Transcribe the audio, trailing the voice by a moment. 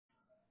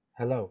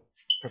Hello,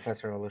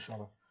 Professor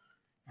Olushola.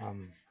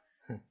 Um,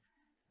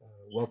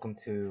 welcome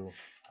to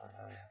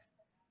uh,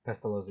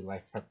 Pestalozzi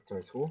Life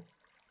Preparatory School.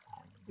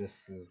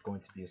 This is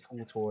going to be a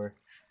school tour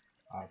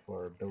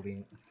for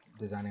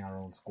designing our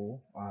own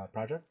school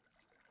project,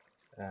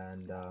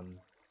 and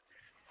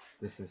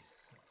this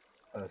is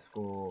a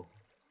school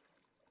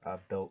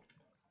built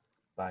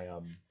by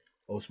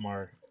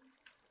Osmar,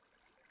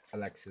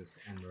 Alexis,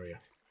 and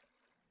Maria.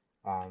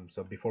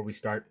 So before we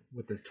start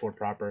with the tour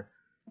proper,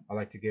 I'd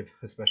like to give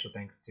a special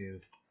thanks to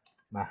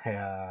my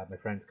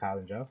friends Kyle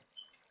and Joe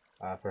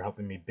for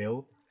helping me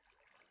build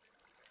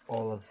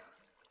all of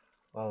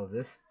all of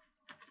this,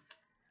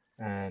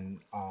 and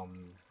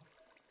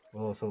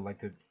we'll also like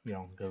to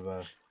give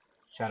a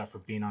shout out for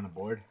being on the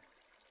board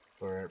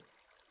for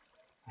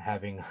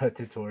having a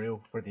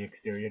tutorial for the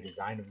exterior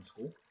design of the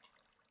school.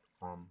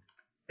 Um,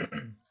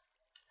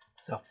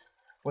 so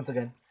once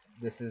again,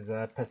 this is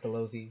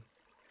Pestalozzi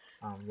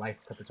Life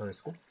Preparatory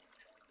School.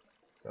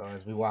 So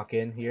as we walk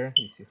in here,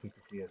 you see, if you can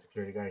see a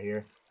security guard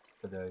here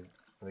for the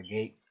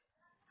gate.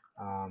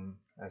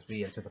 As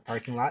we enter the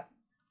parking lot,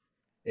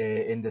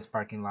 in this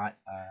parking lot,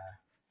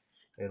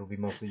 it'll be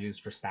mostly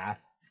used for staff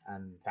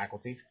and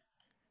faculty,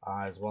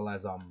 as well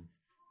as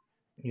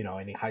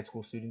any high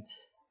school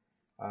students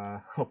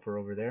for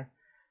over there.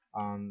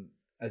 Um,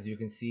 as you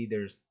can see,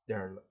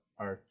 there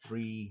are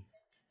three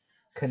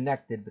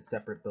connected but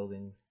separate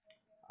buildings,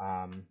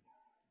 um,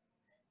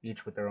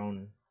 each with their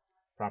own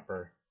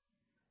proper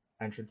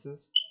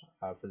entrances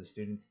for the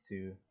students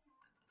to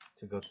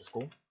go to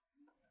school.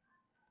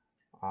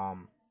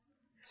 Um,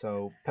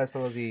 so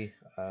Pestalozzi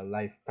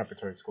Life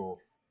Preparatory School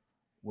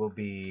will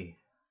be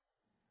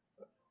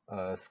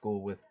a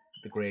school with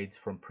the grades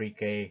from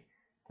pre-K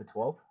to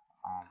 12.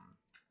 Um,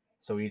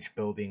 so each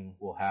building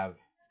will have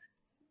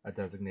a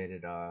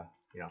designated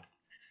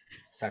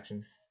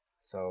section.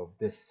 So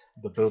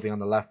the building on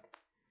the left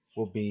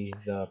will be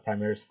the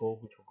primary school,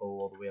 which will go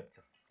all the way up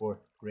to fourth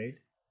grade,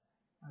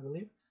 I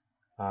believe.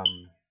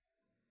 Um,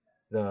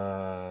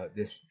 the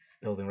this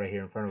building right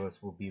here in front of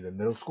us will be the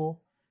middle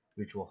school,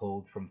 which will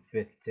hold from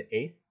fifth to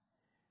eighth.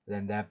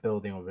 Then that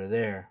building over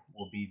there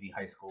will be the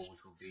high school,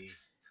 which will be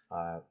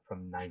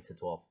from 9 to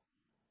 12.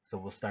 So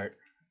we'll start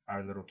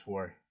our little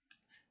tour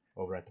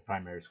over at the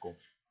primary school.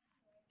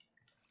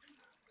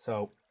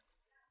 So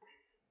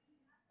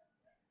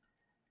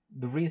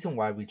the reason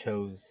why we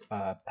chose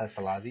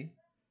Pestalozzi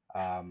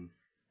um,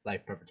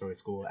 Life Preparatory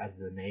School as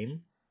the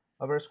name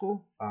of our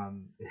school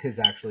is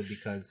actually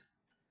because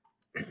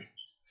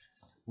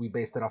we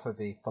based it off of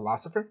a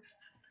philosopher.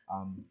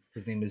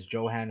 His name is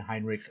Johann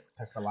Heinrich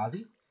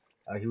Pestalozzi.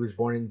 He was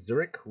born in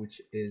Zurich,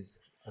 which is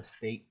a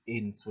state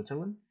in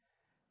Switzerland,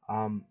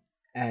 um,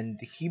 and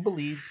he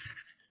believed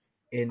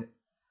in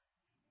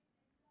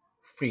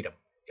freedom.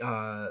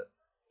 Uh,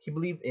 he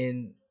believed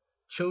in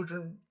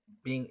children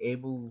being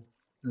able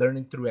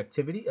learning through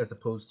activity as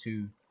opposed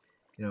to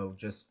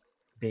just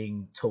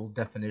being told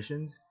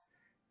definitions,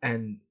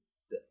 and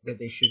that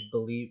they should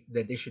believe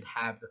that they should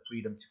have the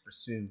freedom to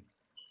pursue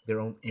their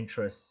own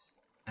interests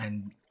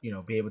and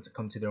be able to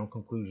come to their own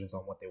conclusions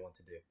on what they want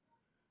to do,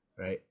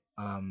 right?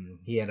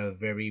 He had a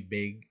very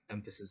big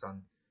emphasis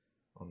on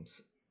um,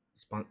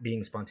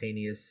 being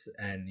spontaneous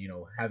and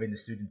having the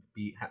students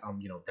be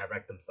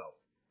direct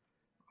themselves.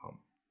 um,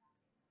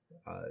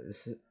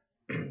 this,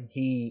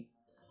 he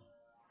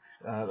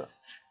uh,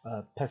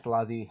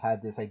 Pestalozzi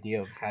had this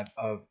idea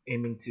of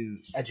aiming to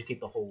educate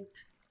the whole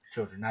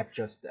children, not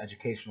just the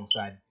educational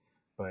side,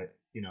 but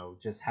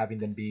just having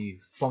them be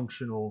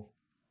functional,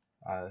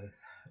 uh,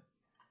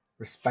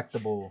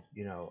 respectable,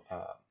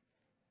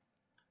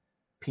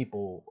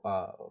 people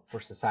for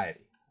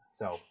society.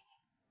 So,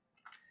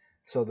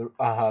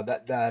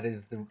 that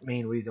is the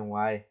main reason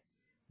why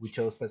we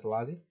chose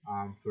Pestalozzi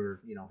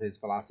for his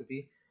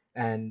philosophy.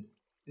 And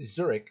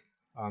Zurich,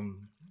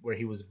 where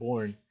he was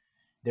born,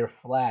 their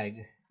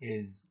flag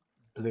is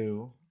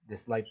blue,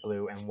 this light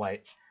blue and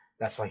white.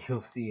 That's why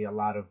you'll see a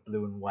lot of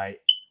blue and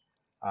white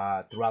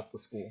throughout the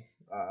school,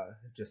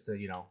 just to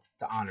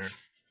honor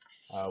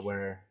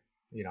where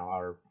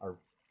our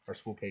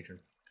school patron.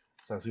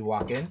 So as we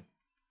walk in,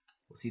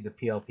 we'll see the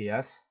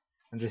PLPS,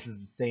 and this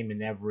is the same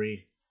in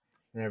every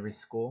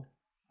school.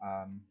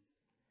 Um,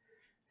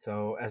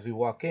 so as we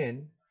walk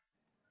in,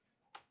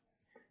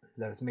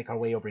 let us make our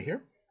way over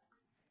here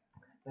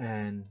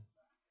and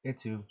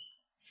into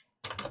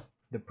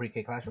the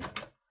pre-K classroom.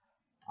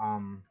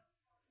 Um,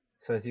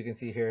 so as you can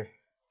see here,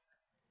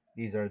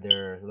 these are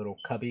their little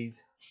cubbies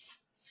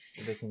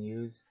that they can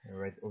use. And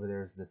right over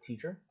there is the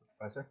teacher, the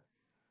professor.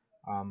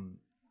 Um,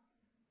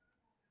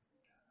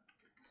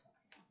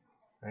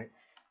 right,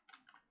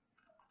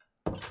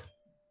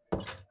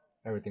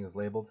 everything is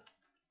labeled.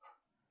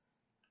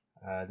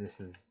 This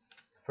is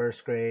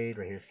first grade.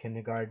 Right here's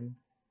kindergarten.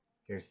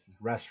 Here's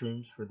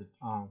restrooms for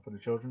the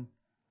children.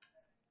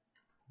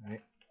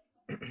 Right.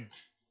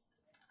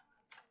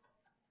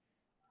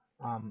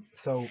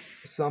 So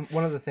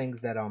one of the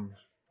things that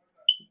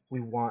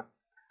we want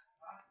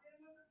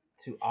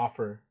to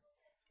offer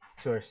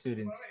to our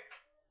students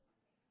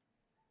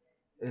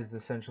is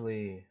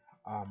essentially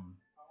um,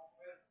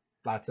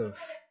 lots of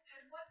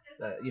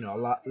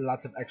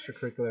lots of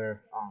extracurricular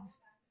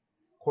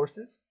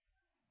courses.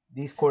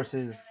 These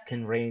courses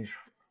can range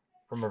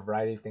from a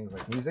variety of things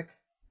like music,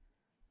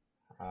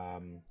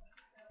 um,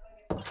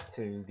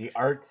 to the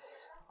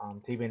arts,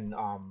 to even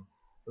a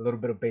little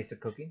bit of basic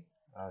cooking.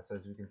 So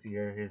as we can see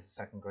here, here's the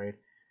second grade.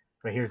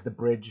 Right here's the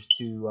bridge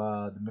to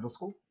the middle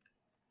school.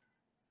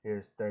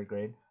 Here's third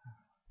grade.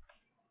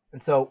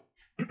 And so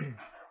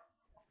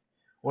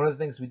one of the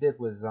things we did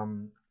was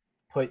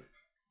put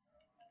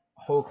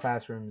whole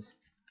classrooms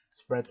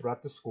spread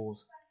throughout the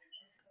schools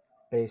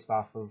based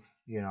off of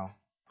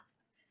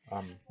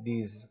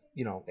these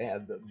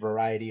the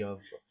variety of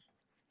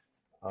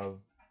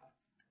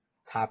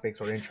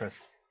topics or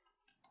interests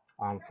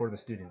for the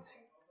students.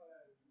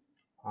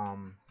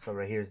 So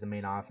right here is the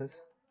main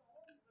office.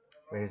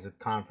 Right here's a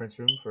conference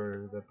room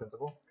for the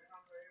principal.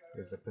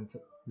 This is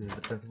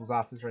the principal's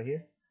office right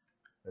here.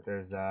 But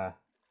there's the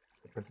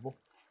principal.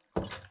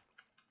 All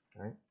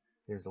right.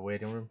 Here's the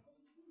waiting room.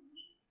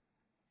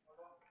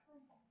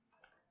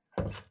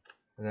 And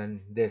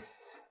then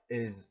this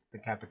is the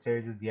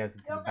cafeteria. This is the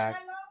exit to the back.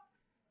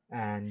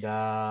 And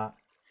right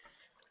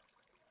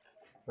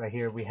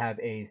here we have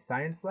a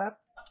science lab,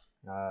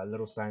 a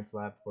little science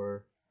lab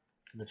for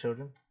the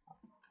children.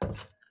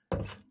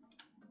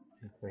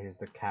 So here's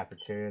the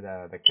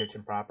cafeteria, the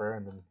kitchen proper,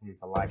 and then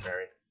here's the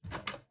library.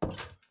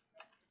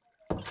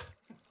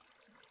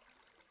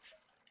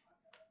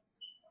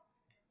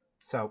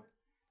 So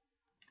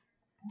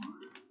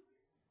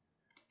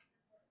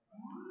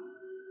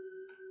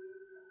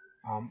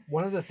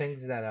one of the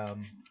things that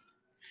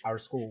our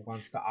school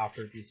wants to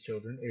offer these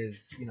children is,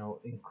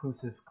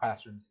 inclusive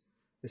classrooms,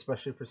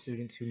 especially for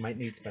students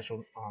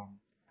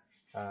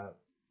uh,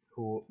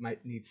 who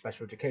might need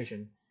special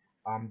education.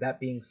 That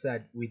being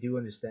said, we do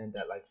understand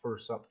that, like, for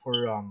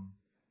special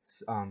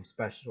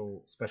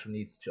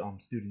needs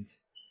students,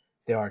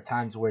 there are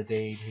times where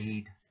they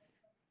need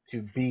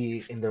to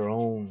be in their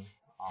own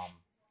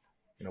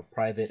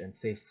private and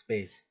safe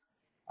space,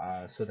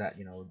 so that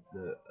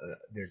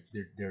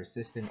their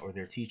assistant or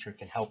their teacher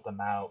can help them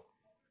out.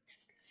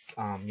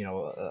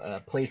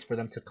 A place for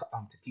them to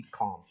keep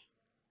calm.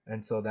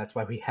 And so that's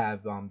why we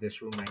have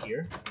this room right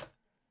here.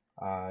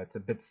 It's a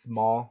bit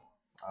small,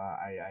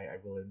 I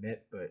will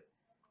admit, but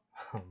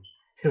um,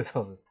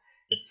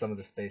 it's some of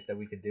the space that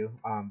we could do.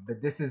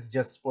 But this is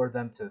just for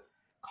them to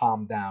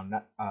calm down,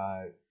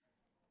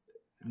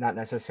 not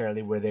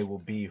necessarily where they will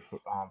be for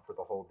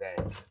the whole day.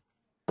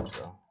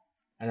 So,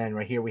 and then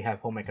right here we have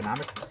home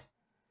economics.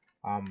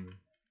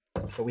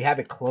 So we have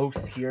it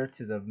close here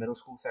to the middle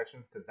school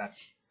sections because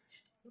that's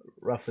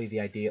roughly the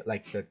idea,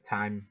 like the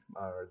time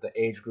or the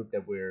age group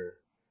that we're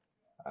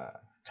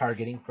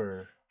targeting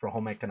for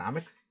home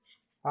economics,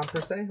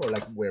 per se, or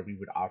like where we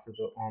would offer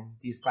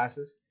these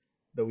classes.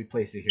 But we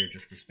placed it here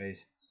just for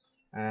space.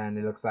 And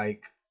it looks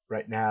like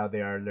right now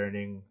they are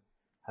learning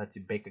how to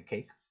bake a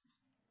cake,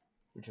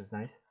 which is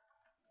nice.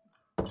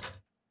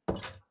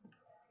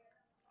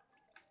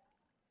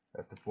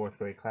 That's the fourth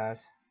grade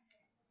class.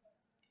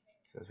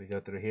 So as we go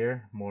through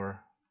here,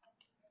 more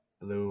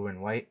blue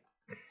and white.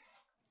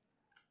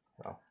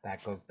 So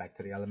that goes back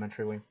to the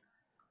elementary wing.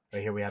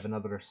 Right here we have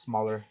another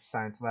smaller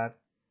science lab.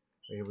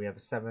 Right here we have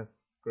a 7th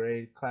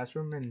grade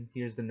classroom, and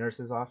here's the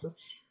nurse's office.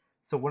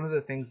 So one of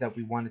the things that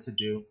we wanted to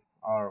do,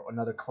 or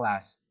another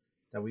class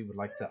that we would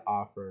like to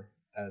offer,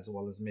 as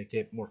well as make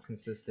it more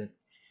consistent,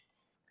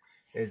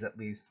 is at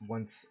least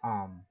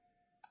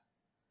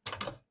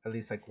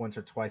like once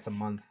or twice a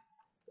month,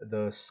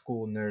 the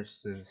school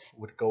nurses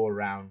would go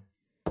around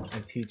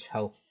and teach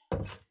health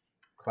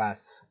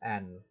class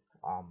and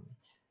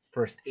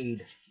first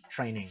aid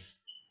training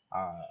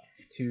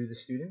to the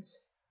students.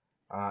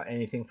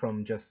 Anything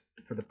from just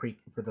for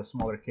the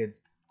smaller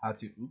kids, how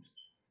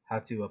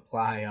to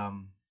apply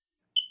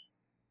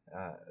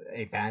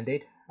a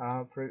band-aid,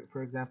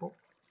 for example,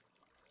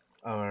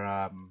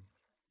 or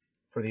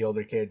for the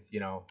older kids,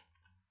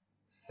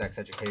 sex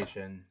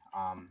education,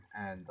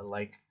 and the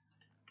like,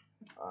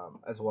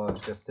 as well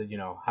as just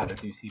how to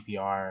do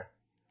CPR,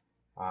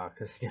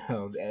 because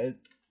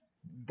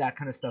that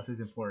kind of stuff is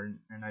important,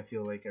 and I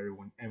feel like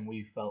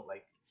we felt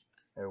like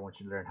everyone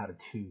should learn how to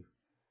do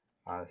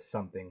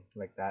something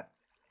like that.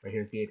 Right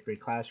here's the 8th grade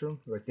classroom.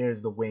 Right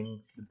there's the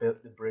wing, the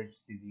bridge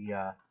to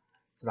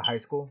the high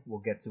school. We'll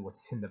get to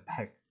what's in the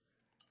back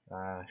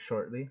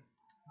shortly.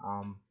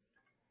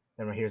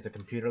 Then right here's the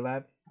computer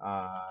lab.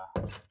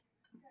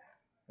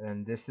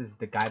 And this is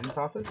the guidance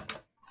office.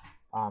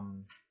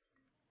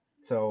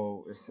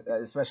 So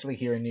especially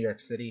here in New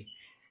York City,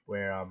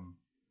 where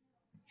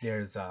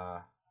there's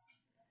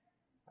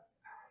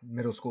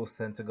middle schools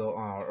tend to go,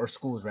 or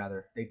schools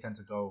rather, they tend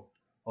to go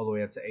all the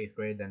way up to 8th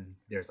grade. Then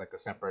there's like a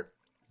separate,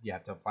 you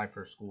have to apply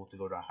for a school to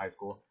go to a high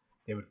school.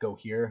 They would go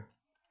here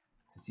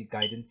to seek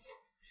guidance,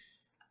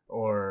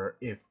 or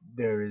if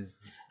there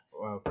is,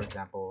 for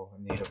example,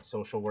 a need of a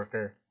social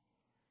worker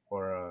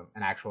or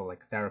an actual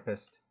like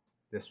therapist,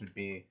 this would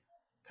be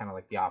kind of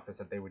like the office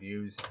that they would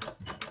use.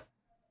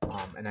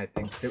 And I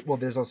think well,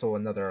 there's also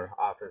another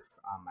office.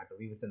 I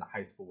believe it's in the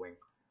high school wing,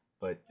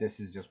 but this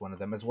is just one of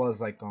them, as well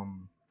as like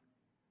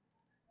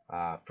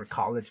for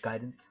college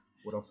guidance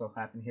would also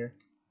happen here.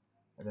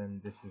 And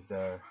then this is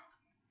the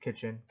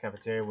kitchen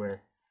cafeteria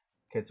where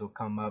kids will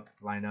come up,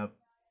 line up,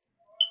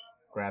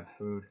 grab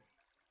food,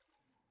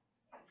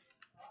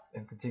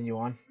 and continue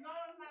on.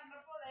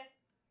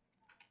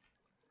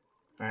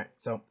 All right,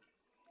 so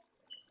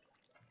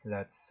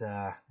let's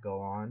go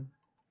on.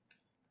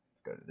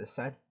 Let's go to this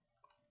side.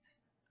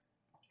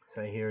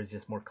 So here is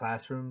just more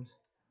classrooms.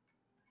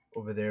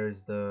 Over there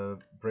is the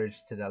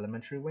bridge to the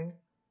elementary wing,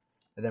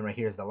 and then right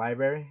here is the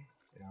library.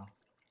 You know,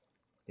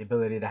 the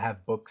ability to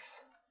have books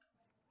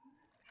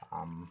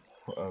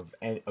of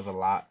a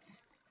lot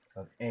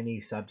of any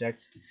subject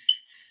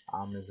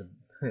is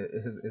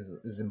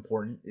is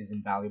important, is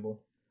invaluable.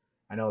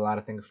 I know a lot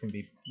of things can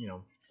be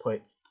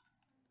put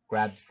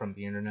grabbed from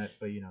the internet,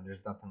 but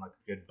there's nothing like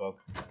a good book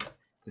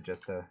to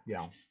just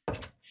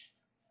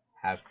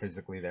have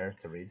physically there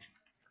to read.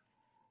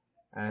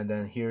 And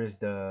then here's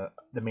the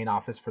main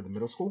office for the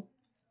middle school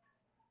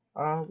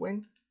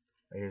wing.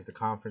 Here's the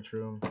conference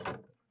room.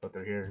 Go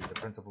through here. Here's the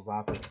principal's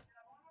office.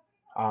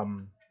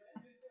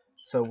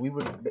 So we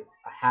would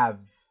have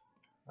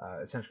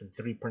essentially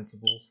 3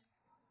 principals,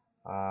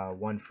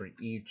 one for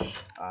each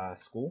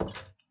school.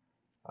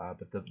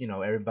 But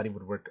everybody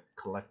would work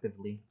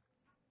collectively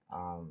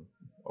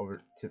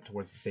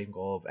towards the same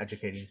goal of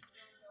educating,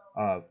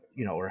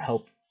 or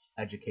help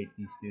educate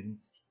these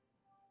students.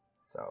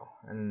 So,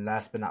 and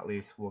last but not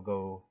least, we'll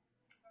go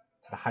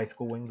to the high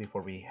school wing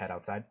before we head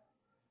outside.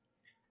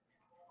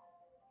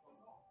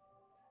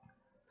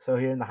 So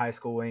here in the high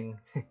school wing,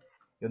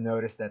 you'll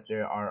notice that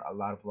there are a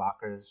lot of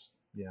lockers,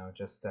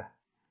 just to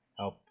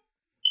help,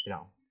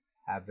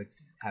 have a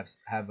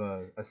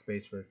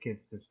space for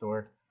kids to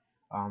store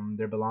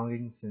their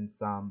belongings,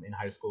 since in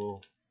high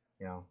school,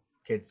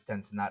 students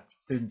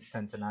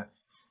tend to not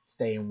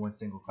stay in one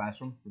single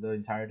classroom for the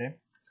entire day.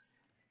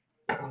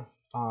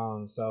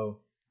 So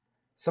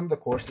some of the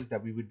courses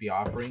that we would be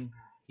offering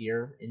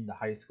here in the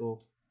high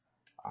school,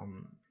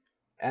 and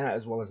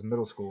as well as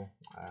middle school,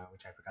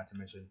 which I forgot to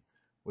mention,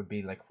 would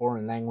be like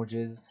foreign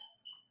languages,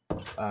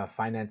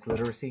 finance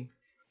literacy.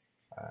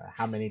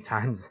 How many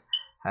times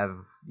have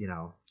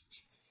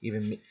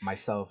even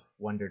myself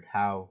wondered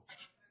how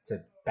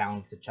to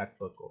balance a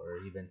checkbook,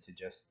 or even to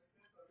just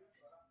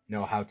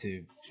know how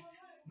to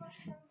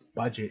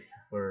budget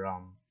for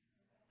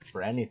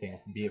anything,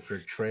 be it for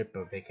a trip,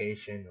 a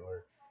vacation,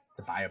 or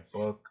to buy a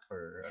book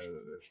or a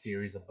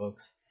series of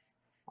books.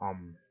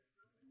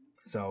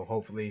 So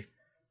hopefully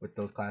with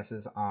those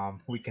classes,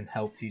 we can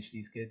help teach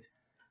these kids.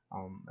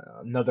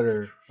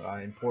 Another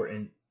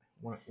important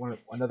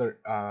another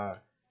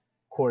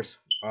course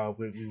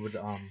we would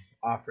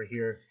offer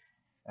here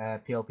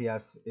at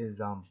PLPS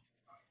is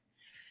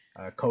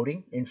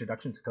coding,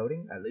 introduction to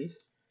coding, at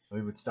least.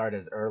 We would start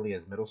as early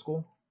as middle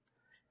school,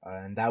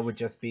 and that would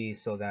just be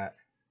so that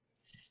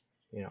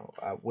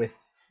with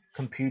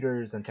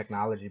computers and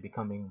technology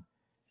becoming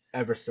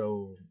ever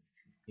so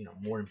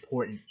more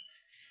important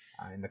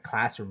in the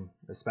classroom,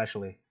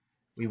 especially,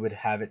 we would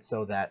have it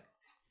so that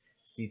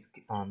these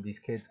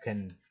kids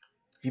can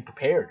be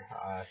prepared,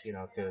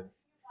 to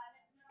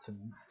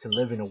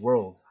live in a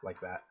world like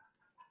that.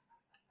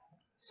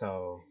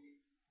 So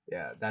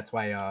yeah, that's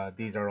why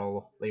these are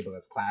all labeled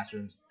as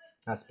classrooms,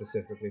 not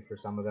specifically for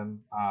some of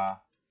them.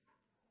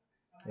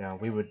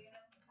 We would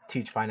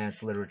teach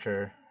finance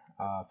literature,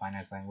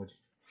 finance language,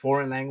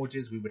 foreign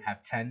languages. We would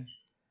have 10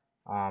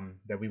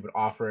 that we would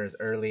offer as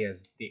early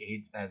as the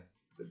age as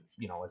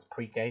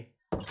pre-K,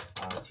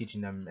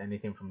 teaching them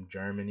anything from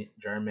German.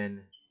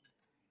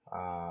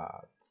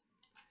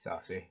 So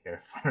see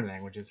here, foreign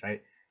languages,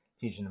 right?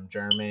 Teaching them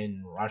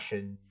German,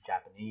 Russian,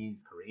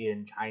 Japanese,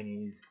 Korean,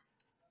 Chinese,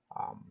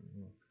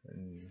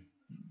 and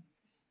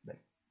like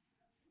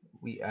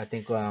I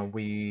think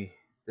we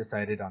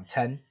decided on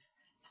 10,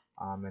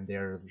 and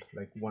they're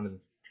like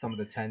some of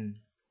the 10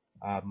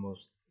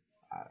 most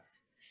uh,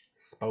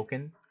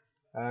 spoken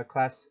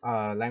class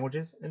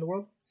languages in the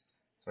world.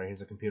 Sorry,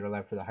 here's a computer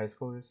lab for the high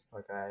schoolers,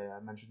 like I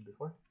mentioned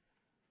before.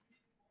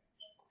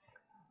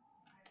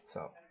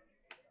 So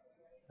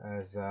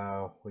as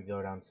we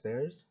go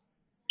downstairs,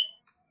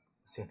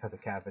 see another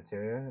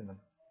cafeteria and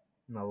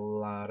a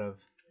lot of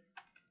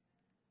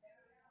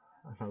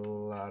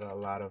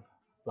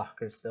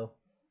lockers still.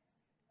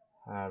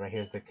 Right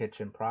here's the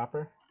kitchen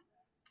proper.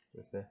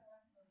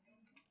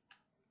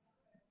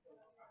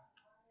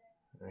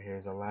 Right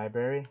here's a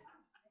library.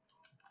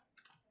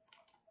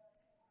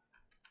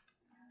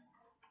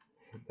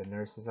 The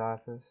nurse's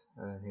office,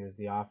 and then here's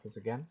the office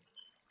again.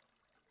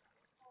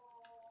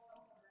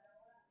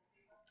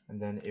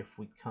 And then if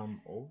we come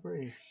over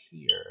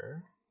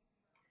here,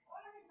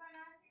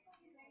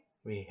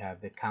 we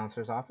have the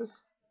counselor's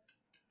office.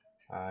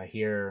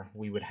 Here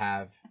we would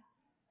have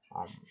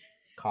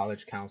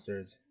college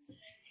counselors,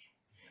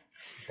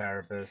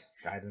 therapists,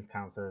 guidance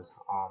counselors,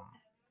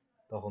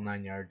 the whole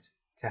 9 yards,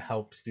 to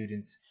help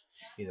students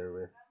either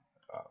with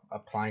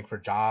applying for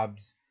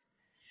jobs,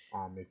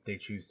 if they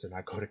choose to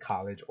not go to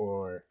college,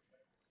 or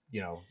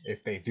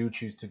if they do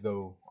choose to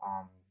go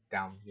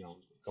down,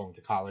 going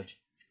to college,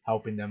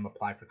 helping them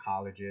apply for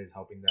colleges,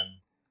 helping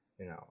them,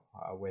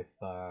 with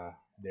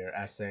their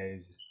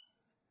essays,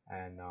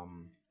 and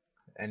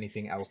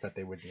anything else that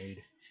they would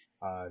need,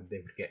 they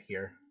would get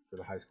here for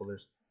the high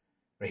schoolers.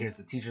 But here's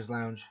the teachers'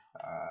 lounge.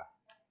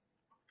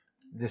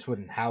 This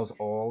wouldn't house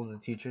all the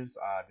teachers.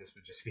 This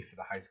would just be for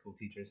the high school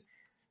teachers.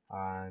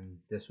 And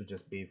this would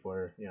just be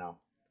for,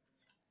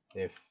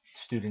 if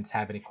students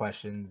have any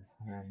questions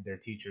and their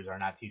teachers are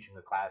not teaching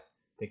the class,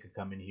 they could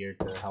come in here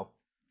to help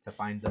to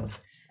find them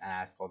and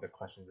ask all their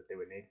questions that they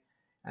would need.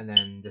 And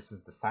then this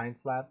is the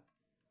science lab.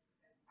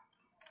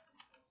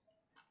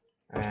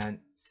 And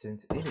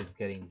since it is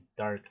getting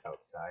dark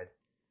outside,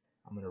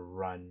 I'm gonna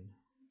run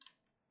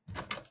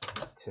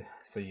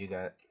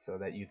so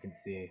that you can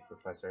see,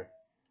 Professor,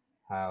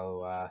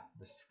 how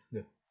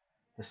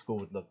the school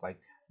would look like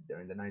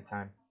during the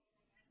nighttime.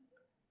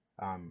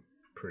 I'm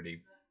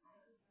pretty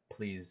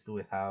pleased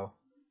with how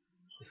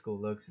the school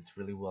looks. It's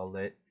really well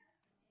lit.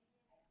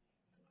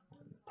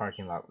 The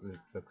parking lot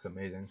looks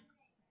amazing.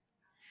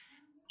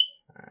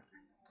 Alright.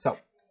 So,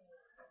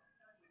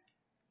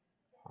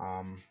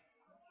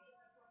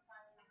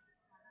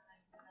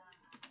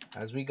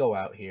 as we go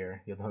out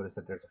here, you'll notice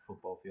that there's a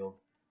football field.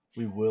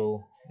 We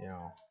will,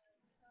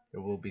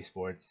 there will be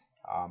sports.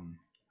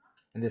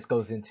 And this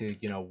goes into,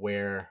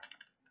 where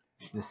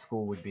this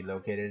school would be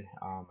located.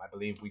 I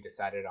believe we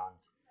decided on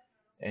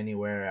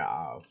anywhere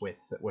with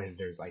where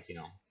there's like,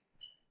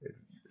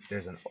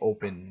 there's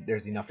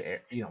enough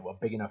air, a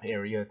big enough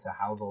area to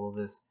house all of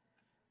this.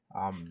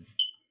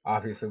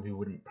 Obviously we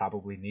wouldn't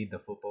probably need the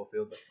football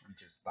field, but we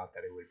just thought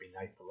that it would be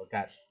nice to look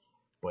at.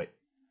 But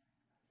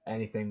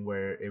anything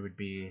where it would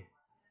be,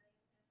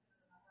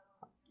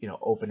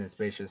 open and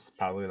spacious,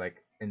 probably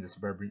like in the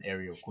suburban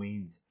area of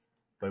Queens.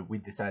 But we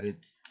decided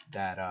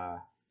that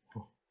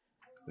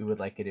we would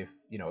like it if,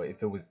 if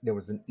there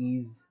was an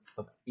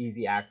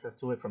easy access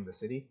to it from the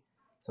city,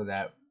 so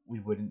that we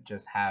wouldn't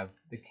just have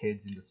the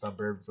kids in the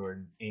suburbs or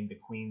in the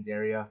Queens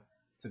area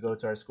to go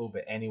to our school,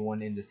 but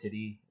anyone in the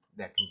city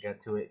that can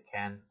get to it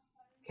can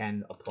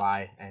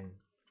apply and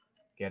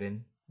get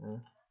in.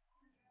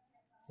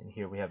 And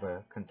here we have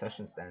a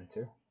concession stand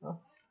too. Oh,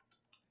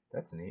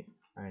 that's neat.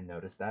 I didn't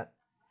notice that.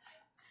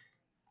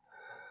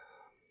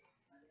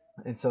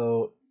 And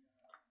so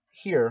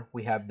here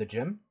we have the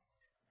gym.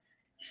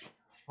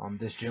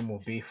 This gym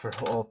will be for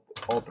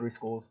all three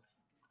schools,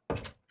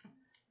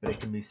 but it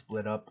can be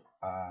split up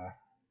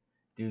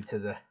due to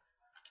the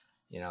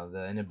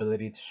the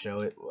inability to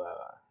show it.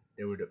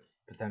 There would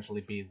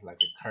potentially be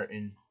like a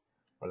curtain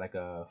or like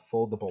a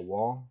foldable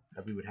wall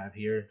that we would have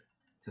here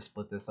to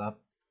split this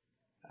up.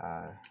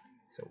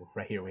 So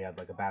right here we have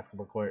like a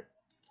basketball court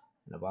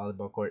and a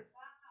volleyball court.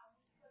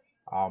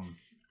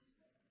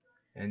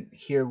 And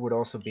here would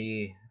also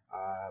be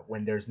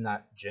when there's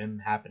not gym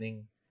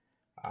happening,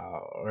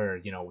 or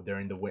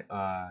during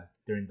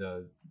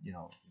the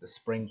the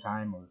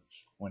springtime, or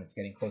when it's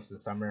getting close to the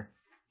summer.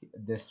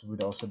 This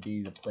would also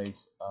be the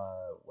place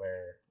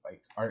where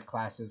like art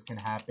classes can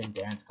happen,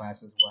 dance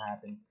classes will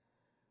happen.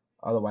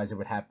 Otherwise, it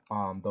would have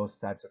those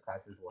types of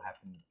classes will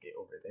happen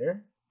over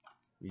there,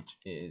 which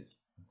is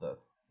the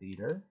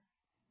theater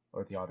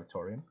or the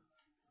auditorium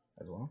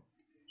as well.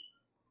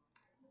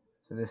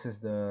 So this is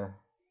the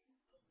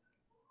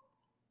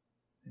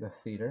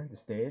theater, the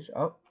stage.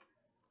 Oh,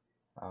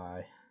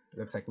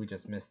 looks like we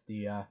just missed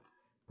the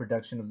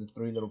production of the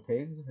Three Little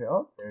Pigs.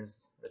 Oh, there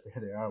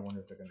they are. I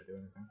wonder if they're gonna do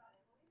anything.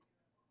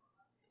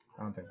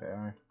 I don't think they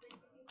are.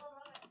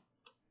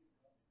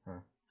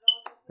 Huh.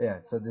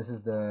 Yeah. So this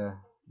is the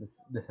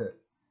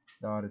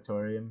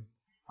auditorium.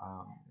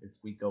 If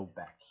we go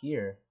back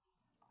here,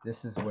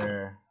 this is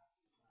where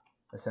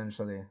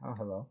essentially. Oh,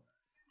 hello.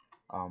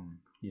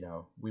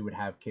 We would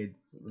have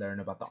kids learn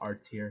about the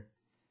arts here,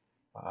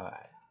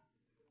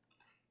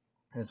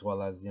 as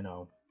well as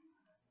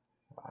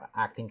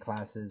acting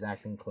classes,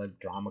 acting club,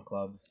 drama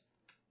clubs.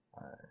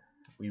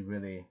 We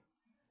really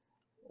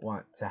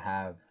want to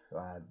have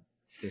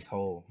this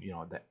whole,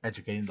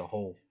 educating the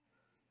whole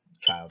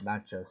child,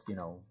 not just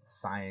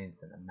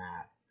science and the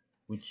math,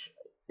 which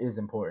is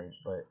important,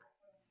 but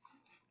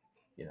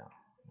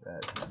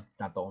it's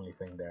not the only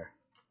thing there.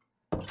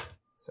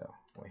 So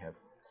we have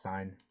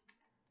sign.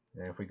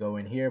 And if we go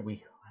in here, we'll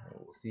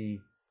see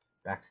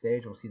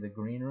backstage. We'll see the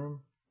green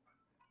room,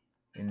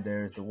 and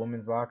there's the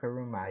women's locker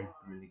room. I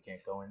really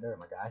can't go in there,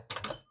 my guy.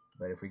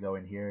 But if we go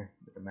in here,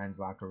 the men's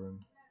locker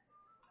room,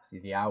 see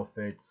the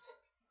outfits.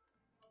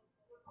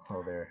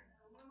 Oh, there.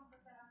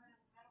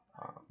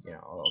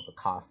 All the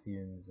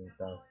costumes and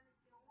stuff.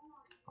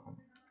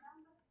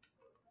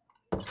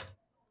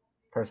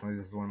 Personally,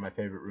 this is one of my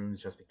favorite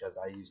rooms, just because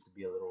I used to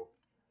be a little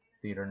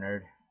theater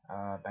nerd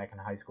back in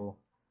high school.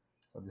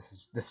 So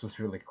this was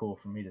really cool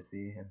for me to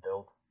see and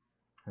build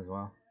as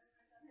well.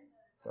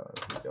 So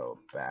if we go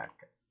back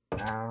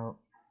out,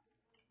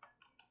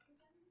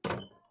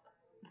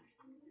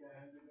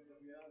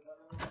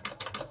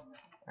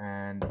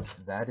 and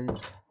that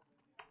is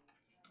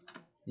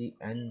the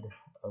end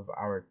of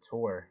our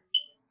tour.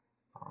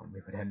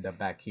 We would end up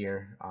back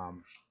here.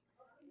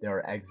 There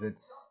are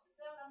exits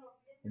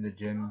in the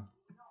gym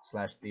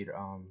slash theater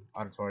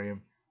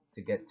auditorium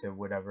to get to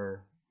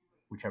whichever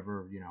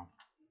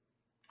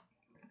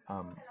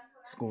um,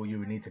 school you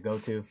would need to go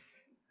to.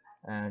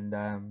 And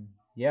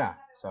yeah,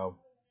 so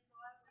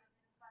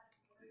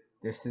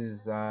this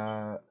is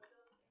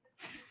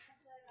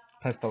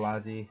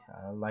Pestalozzi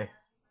Life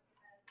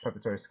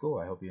Preparatory School.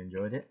 I hope you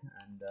enjoyed it,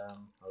 and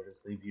I'll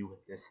just leave you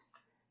with this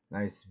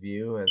nice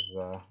view as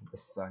the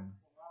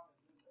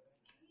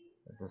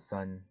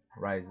sun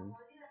rises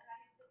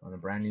on a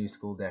brand new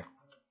school day.